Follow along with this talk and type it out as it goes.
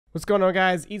What's going on,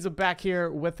 guys? Easelm back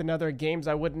here with another games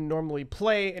I wouldn't normally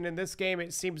play, and in this game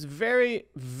it seems very,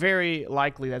 very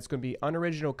likely that's going to be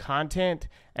unoriginal content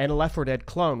and a Left 4 Dead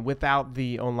clone without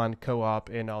the online co-op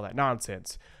and all that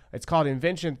nonsense. It's called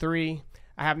Invention 3.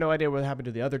 I have no idea what happened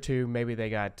to the other two. Maybe they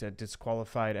got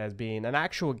disqualified as being an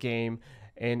actual game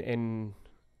and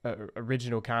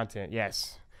original content.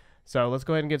 Yes. So let's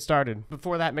go ahead and get started.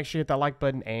 Before that, make sure you hit that like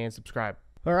button and subscribe.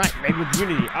 All right, made with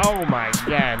Unity. Oh my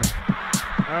god.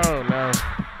 Oh no.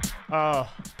 Oh,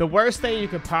 the worst thing you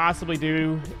could possibly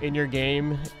do in your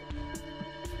game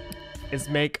is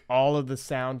make all of the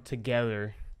sound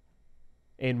together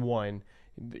in one.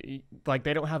 Like,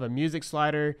 they don't have a music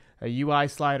slider, a UI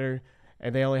slider,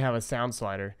 and they only have a sound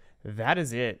slider. That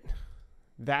is it.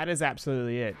 That is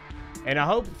absolutely it. And I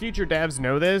hope future devs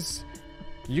know this.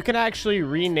 You can actually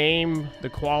rename the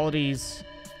qualities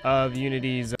of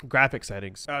Unity's graphic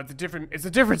settings. It's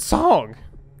a different song.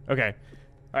 Okay.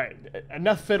 All right,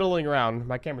 enough fiddling around.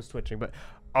 My camera's twitching, but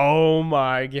oh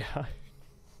my god.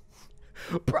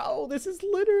 Bro, this is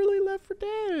literally Left 4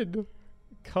 Dead.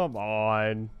 Come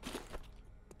on.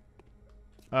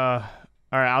 All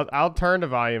right, I'll turn the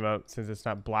volume up since it's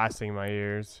not blasting my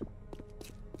ears.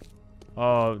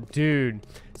 Oh, dude.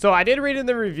 So I did read in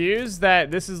the reviews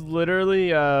that this is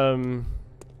literally a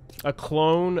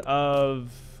clone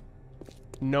of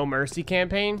No Mercy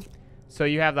campaign. So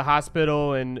you have the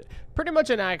hospital and pretty much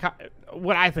an icon,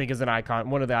 what I think is an icon,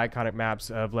 one of the iconic maps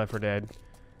of Left 4 Dead.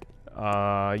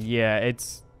 Yeah,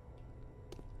 it's,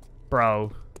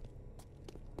 bro,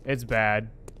 it's bad.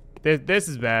 This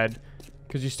is bad,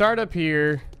 because you start up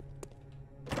here.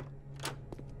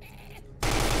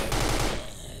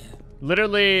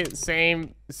 Literally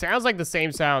same, sounds like the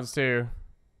same sounds too.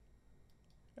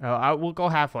 Oh, we'll go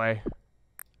halfway.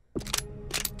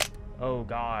 Oh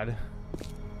god.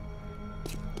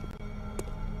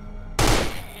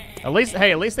 At least,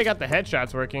 hey, at least they got the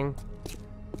headshots working.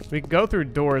 We can go through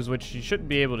doors, which you shouldn't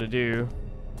be able to do.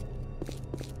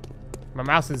 My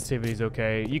mouse sensitivity is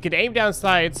okay. You can aim down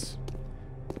sights,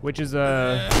 which is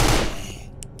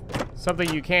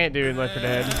something you can't do in Left 4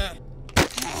 Dead.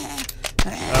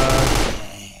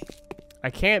 I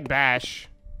can't bash.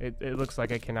 It looks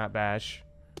like I cannot bash.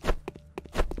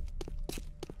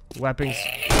 Weapons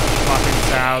swapping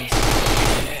sounds.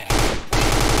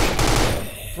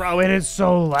 Bro, it is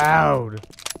so loud.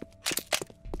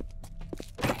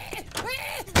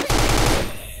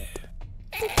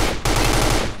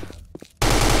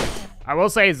 I will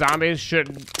say zombies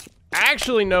should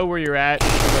actually know where you're at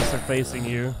unless they're facing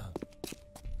you.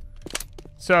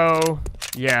 So,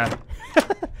 yeah.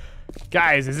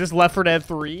 Guys, is this Left 4 Dead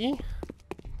 3?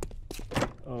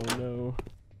 Oh no.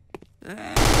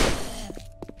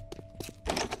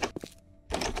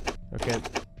 Okay.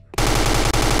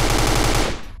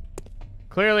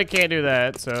 Clearly can't do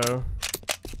that, so.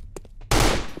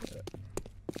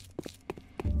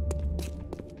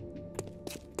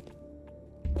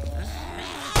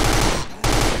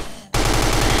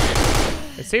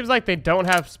 It seems like they don't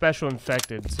have special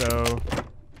infected, so.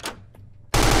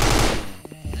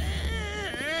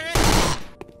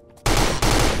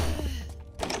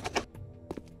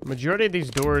 Majority of these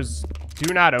doors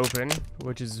do not open,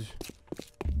 which is.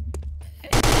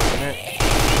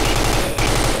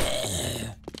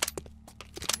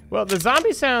 Well, the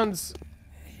zombie sounds.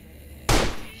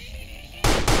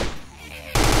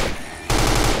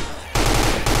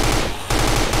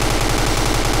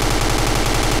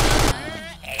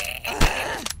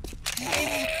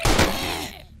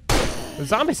 The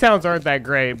zombie sounds aren't that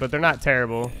great, but they're not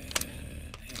terrible.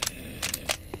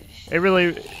 It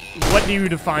really, what do you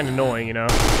define annoying, you know?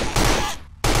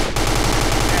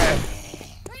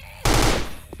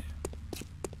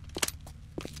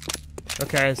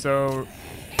 Okay, so.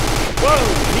 Whoa!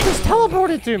 He just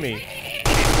teleported to me!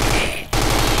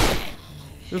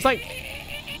 It was like.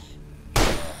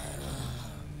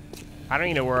 I don't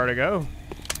even know where to go.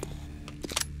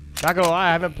 Not gonna lie,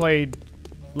 I haven't played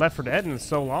Left 4 Dead in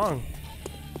so long.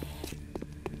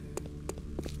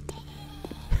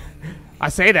 I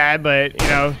say that, but, you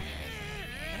know.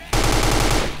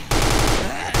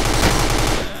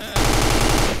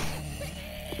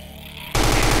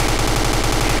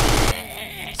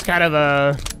 It's kind of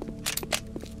a.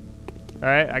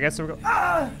 Alright, I guess we're going.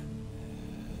 Ah!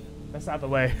 That's not the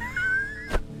way.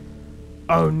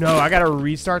 Oh no, I gotta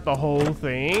restart the whole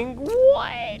thing?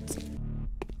 What?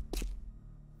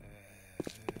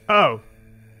 Oh.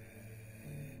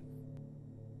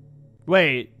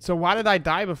 Wait, so why did I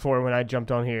die before when I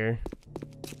jumped on here?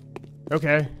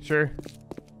 Okay, sure.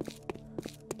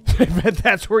 But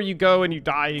that's where you go and you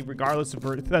die regardless of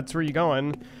where that's where you're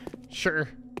going. Sure.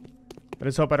 I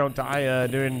just hope I don't die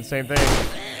doing the same thing.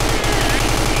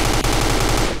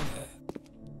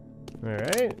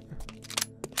 Alright.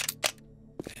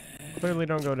 Clearly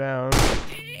don't go down.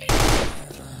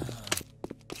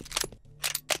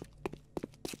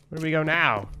 Where do we go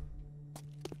now?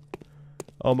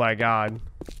 Oh my god.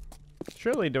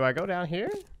 Surely, do I go down here?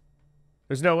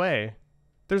 There's no way.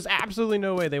 There's absolutely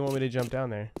no way they want me to jump down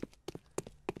there.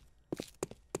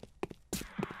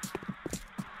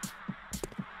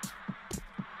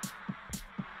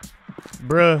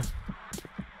 Bruh.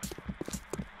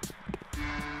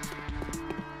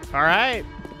 Alright.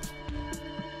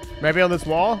 Maybe on this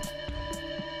wall?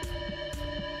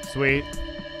 Sweet.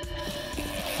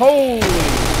 Holy.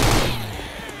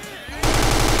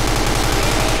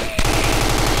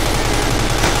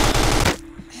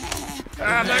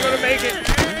 I'm not gonna make it.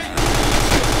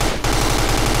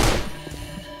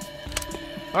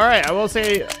 Alright, I will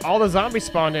say all the zombies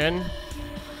spawned in.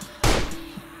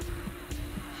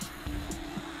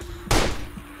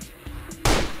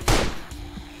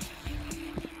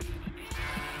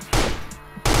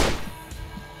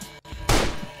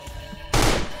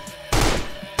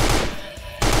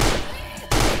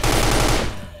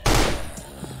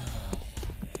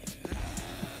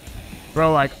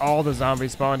 Bro, like all the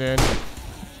zombies spawned in.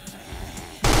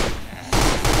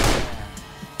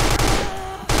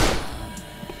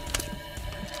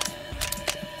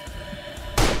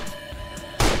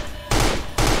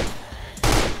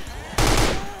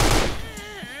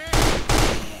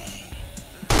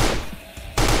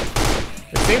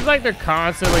 It seems like they're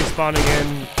constantly spawning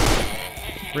in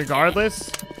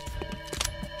regardless.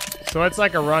 So it's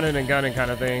like a running and gunning kind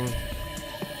of thing.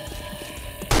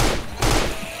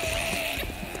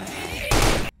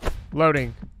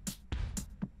 Loading.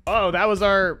 Oh, that was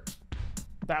our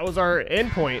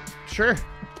endpoint. Sure.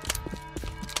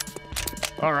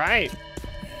 All right.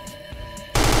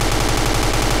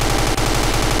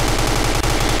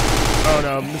 Oh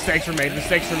no, mistakes were made.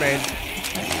 Mistakes were made.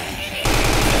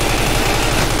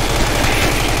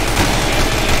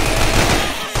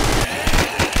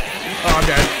 Oh, I'm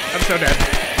dead. I'm so dead.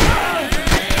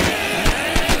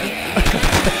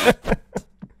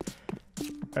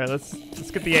 All right, let's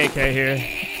get the AK here.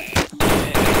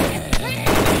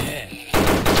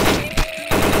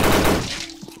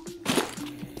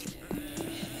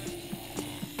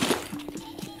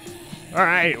 All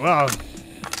right, well,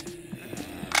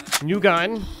 new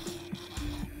gun.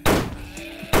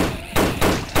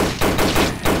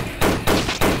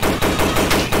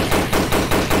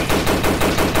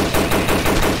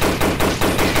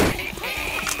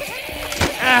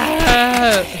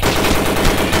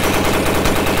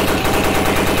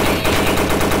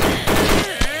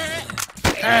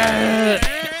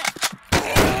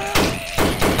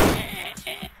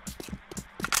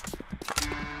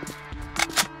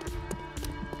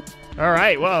 All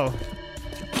right, well,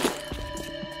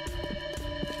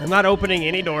 I'm not opening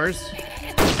any doors.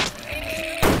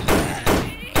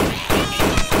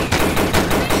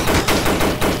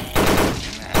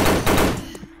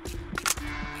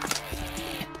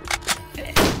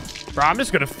 Bro, I'm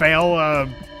just gonna fail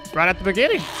right at the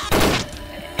beginning.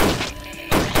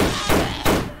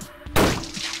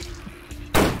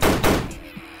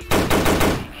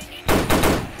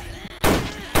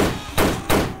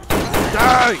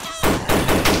 Die!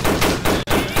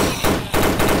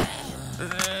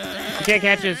 You can't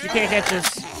catch us. You can't catch us.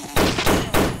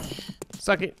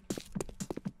 Suck it.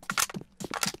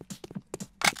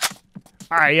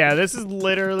 Alright, yeah, this is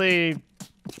literally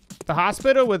the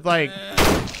hospital with, like,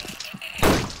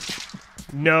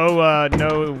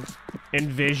 no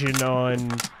Invention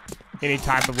on any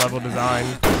type of level design.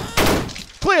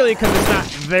 Clearly, because it's not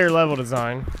their level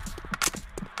design.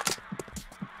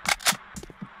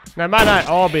 Now, it might not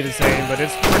all be the same, but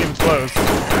it's pretty close.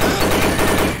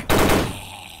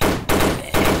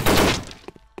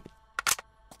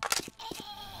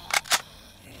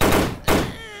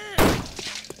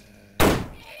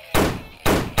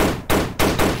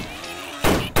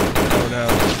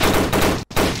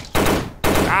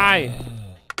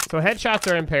 So headshots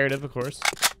are imperative, of course.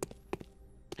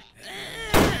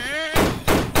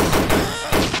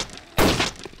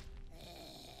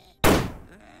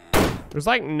 There's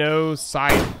like no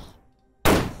sight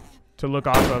to look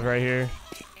off of right here.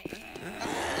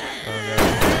 Oh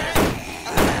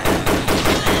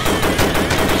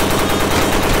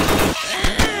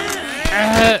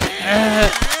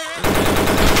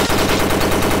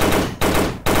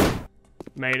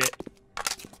no. Made it.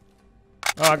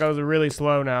 Oh, it goes really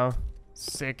slow now.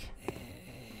 Sick.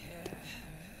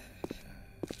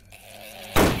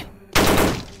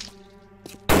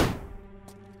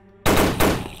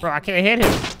 Bro, I can't hit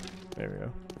him. There we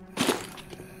go.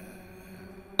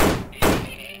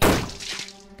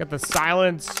 Got the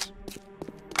silence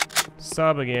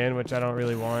sub again, which I don't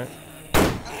really want.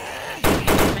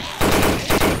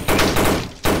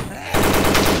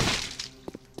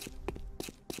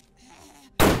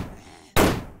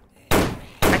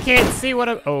 I can't see what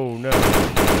I'm... Oh, no.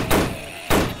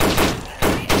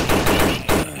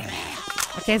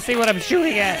 I can't see what I'm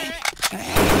shooting at.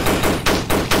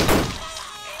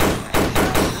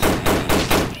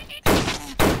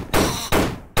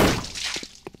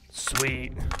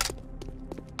 Sweet.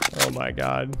 Oh my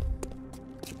god.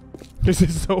 This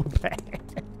is so bad.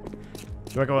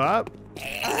 Do I go up?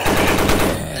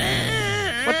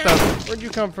 What the? Where'd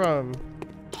you come from?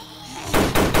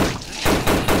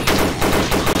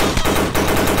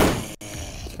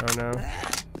 Oh no.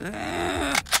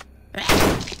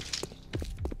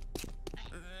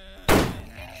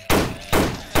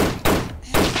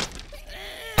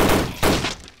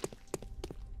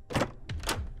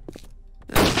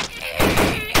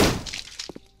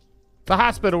 The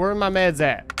hospital, where are my meds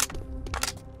at?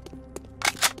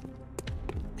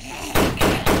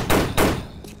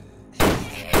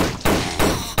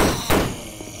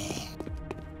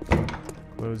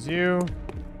 Close you.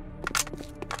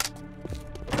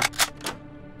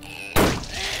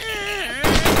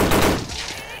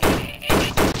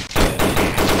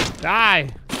 Die!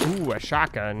 Ooh, a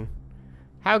shotgun.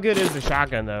 How good is the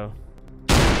shotgun, though?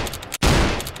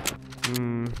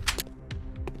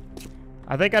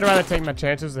 I think I'd rather take my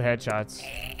chances with headshots.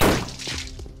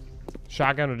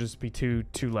 Shotgun will just be too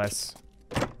less.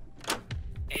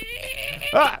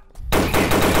 Ah!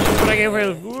 That's what I gave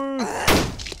her. Woo.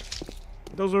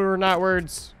 Those were not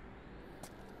words.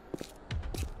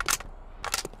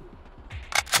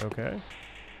 Okay.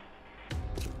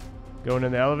 Going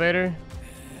in the elevator.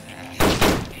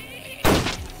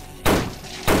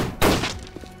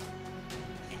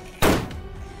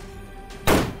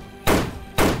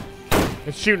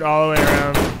 It's shooting all the way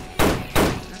around.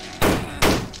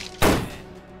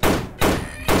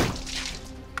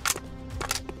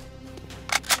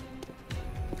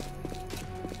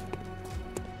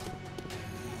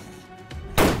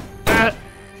 Pop.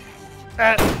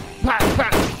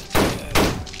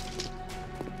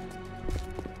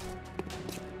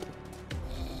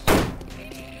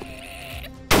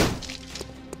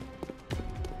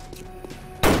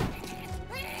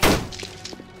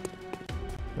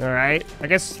 All right, I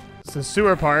guess it's the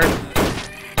sewer part.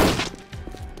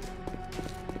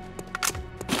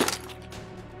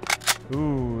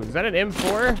 Ooh, is that an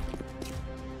M4?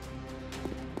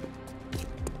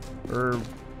 Or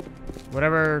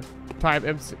whatever type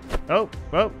MC. Oh,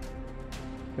 the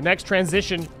next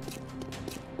transition.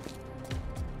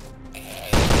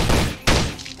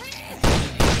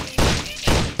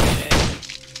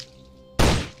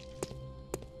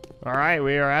 All right,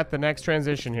 we are at the next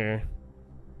transition here.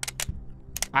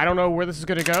 I don't know where this is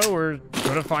gonna go. We're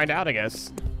gonna find out, I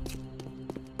guess.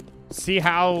 See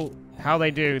how they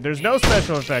do. There's no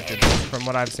special effect from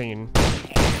what I've seen.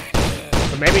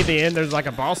 But maybe at the end there's like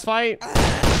a boss fight.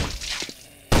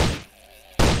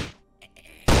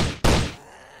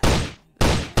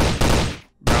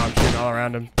 Bro, I'm shooting all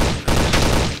around him.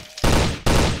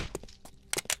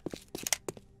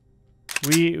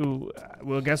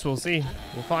 Well, guess we'll see.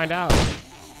 We'll find out.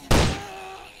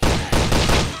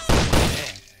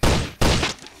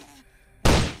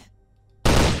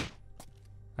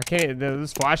 I can't,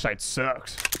 this flashlight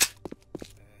sucks.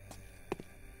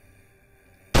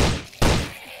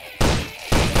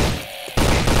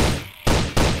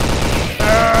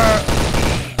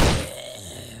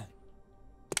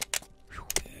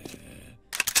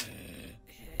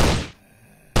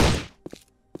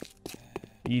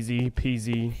 Easy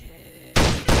peasy.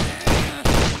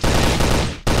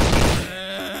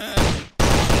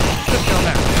 Just kill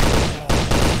that.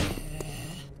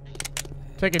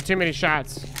 Taking too many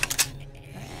shots.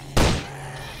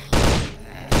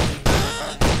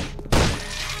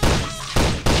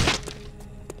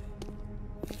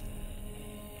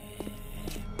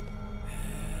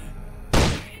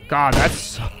 God, that's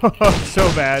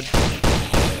so bad.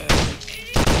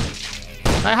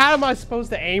 Like, how am I supposed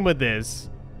to aim with this?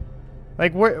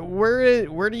 Like,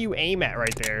 where do you aim at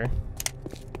right there?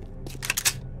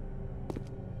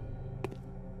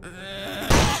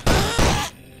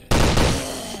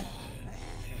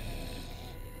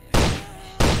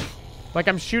 Like,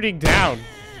 I'm shooting down.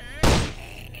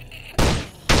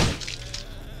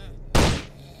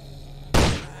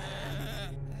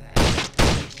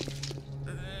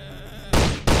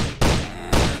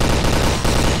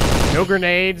 No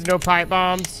grenades, no pipe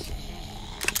bombs.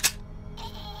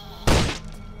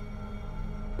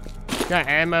 Got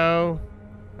ammo,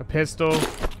 a pistol.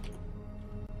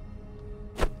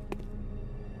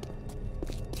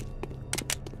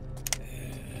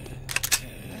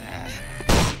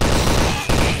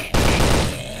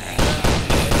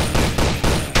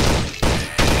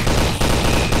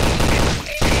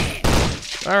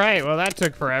 All right, well that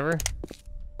took forever.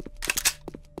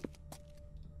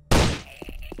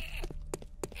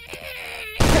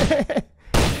 It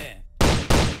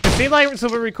seemed like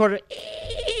someone recorded.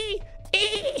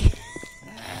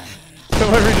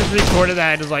 Someone just recorded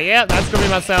that and was like, "Yeah, that's gonna be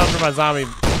my sound for my zombie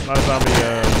voice."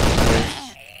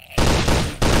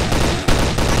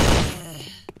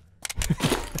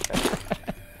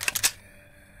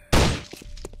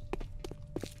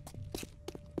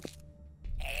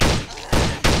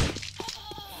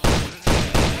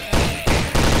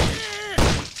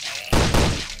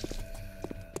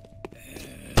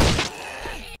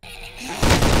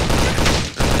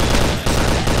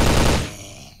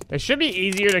 It should be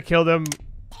easier to kill them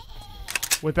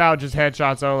without just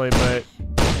headshots only, but...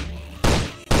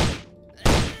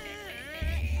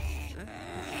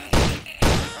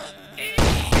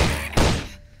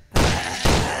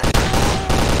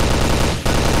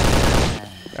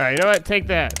 Alright, you know what? Take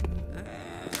that.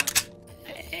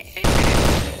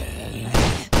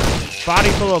 Body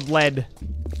full of lead.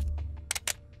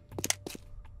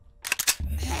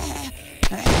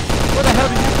 Where the hell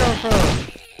did you come from?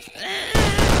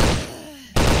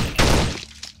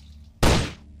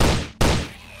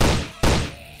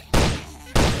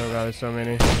 Oh god, there's so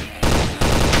many.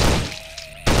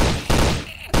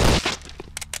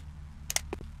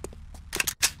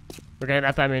 Okay,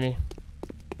 not that many.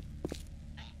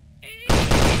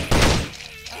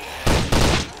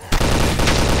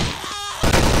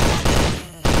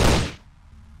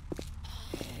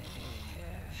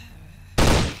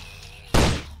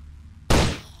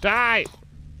 Die!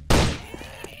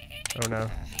 Oh no.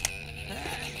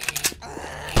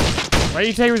 Why are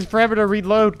you taking forever to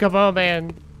reload? Come on,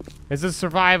 man. This is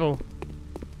survival.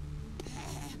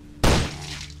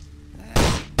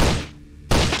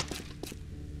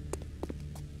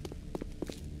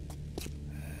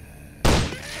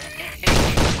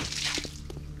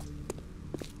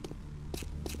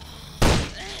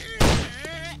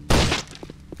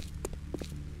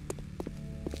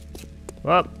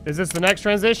 Well, is this the next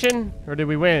transition? Or did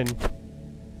we win?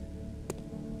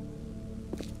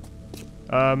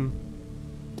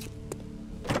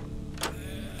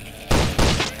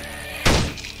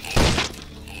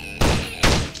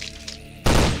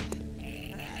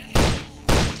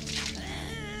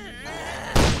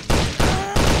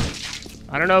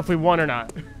 I don't know if we won or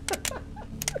not.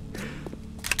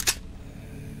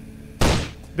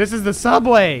 This is the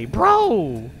subway,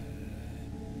 bro!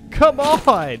 Come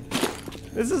on!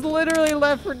 This is literally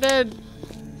Left 4 Dead.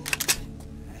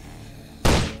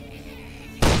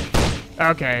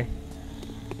 Okay.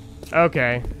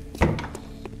 Okay.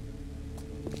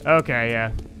 Okay,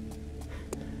 yeah.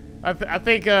 I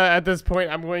think at this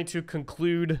point I'm going to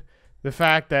conclude the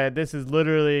fact that this is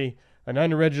literally an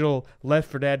unoriginal Left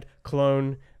 4 Dead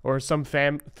clone, or some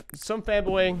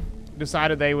fanboy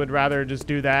decided they would rather just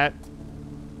do that.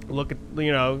 Look at,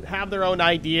 you know, have their own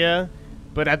idea,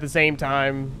 but at the same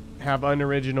time have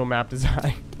unoriginal map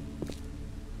design.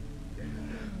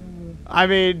 I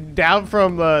mean, down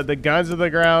from the guns to the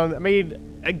ground. I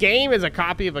mean, a game is a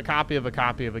copy of a copy of a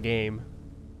copy of a game.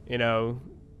 You know,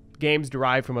 games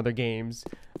derive from other games,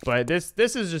 but this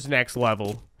is just next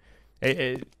level.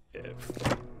 It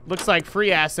looks like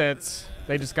free assets.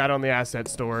 They just got on the asset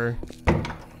store,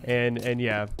 and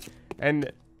yeah,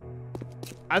 and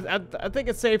I think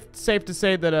it's safe to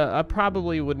say that I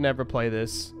probably would never play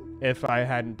this if I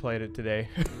hadn't played it today.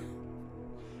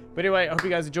 But anyway, I hope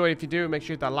you guys enjoyed. If you do, make sure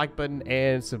you hit that like button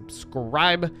and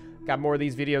subscribe. Got more of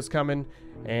these videos coming,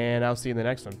 and I'll see you in the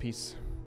next one. Peace.